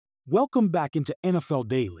Welcome back into NFL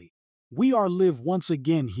Daily. We are live once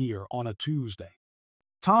again here on a Tuesday.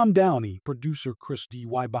 Tom Downey, producer Chris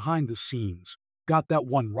DY behind the scenes, got that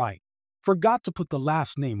one right. Forgot to put the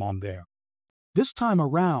last name on there. This time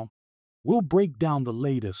around, we'll break down the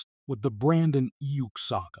latest with the Brandon Ayuk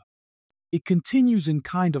saga. It continues in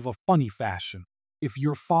kind of a funny fashion if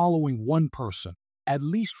you're following one person, at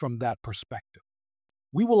least from that perspective.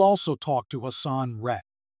 We will also talk to Hassan Rett,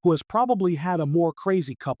 who has probably had a more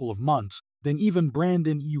crazy couple of months than even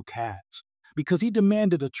Brandon Ayuk has, because he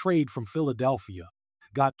demanded a trade from Philadelphia,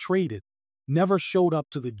 got traded, never showed up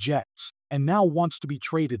to the Jets, and now wants to be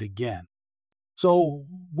traded again. So,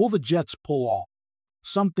 will the Jets pull off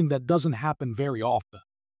something that doesn't happen very often?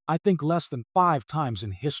 I think less than 5 times in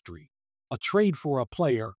history. A trade for a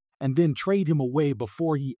player and then trade him away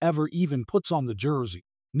before he ever even puts on the jersey,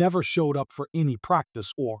 never showed up for any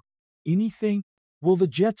practice or anything. Will the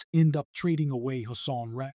Jets end up trading away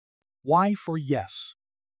Hassan Rett? Y for yes,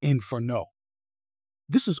 N for no.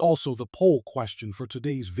 This is also the poll question for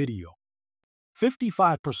today's video.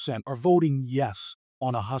 55% are voting yes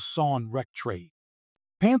on a Hassan Rett trade.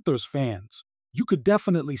 Panthers fans, you could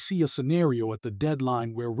definitely see a scenario at the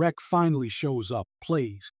deadline where Rett finally shows up,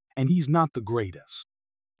 plays, and he's not the greatest.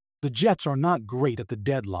 The Jets are not great at the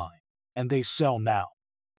deadline, and they sell now.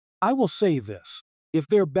 I will say this. If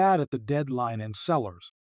they're bad at the deadline and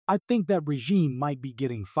sellers, I think that regime might be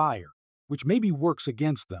getting fired, which maybe works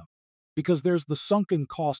against them, because there's the sunken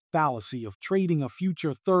cost fallacy of trading a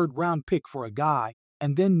future third-round pick for a guy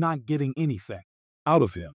and then not getting anything out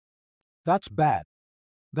of him. That's bad.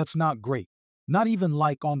 That's not great. Not even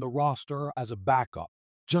like on the roster as a backup,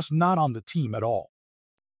 just not on the team at all.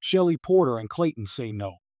 Shelley Porter and Clayton say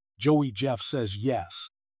no. Joey Jeff says yes.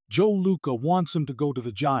 Joe Luca wants him to go to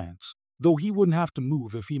the Giants, though he wouldn't have to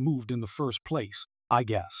move if he moved in the first place, I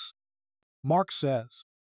guess. Mark says,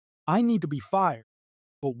 I need to be fired.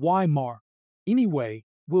 But why, Mark? Anyway,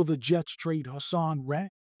 will the Jets trade Hassan Rett?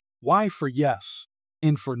 Y for yes,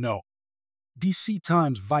 N for no. DC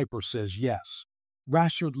Times Viper says yes.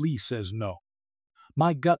 Rashard Lee says no.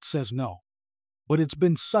 My gut says no. But it's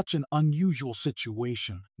been such an unusual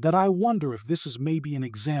situation that I wonder if this is maybe an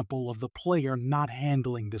example of the player not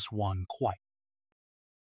handling this one quite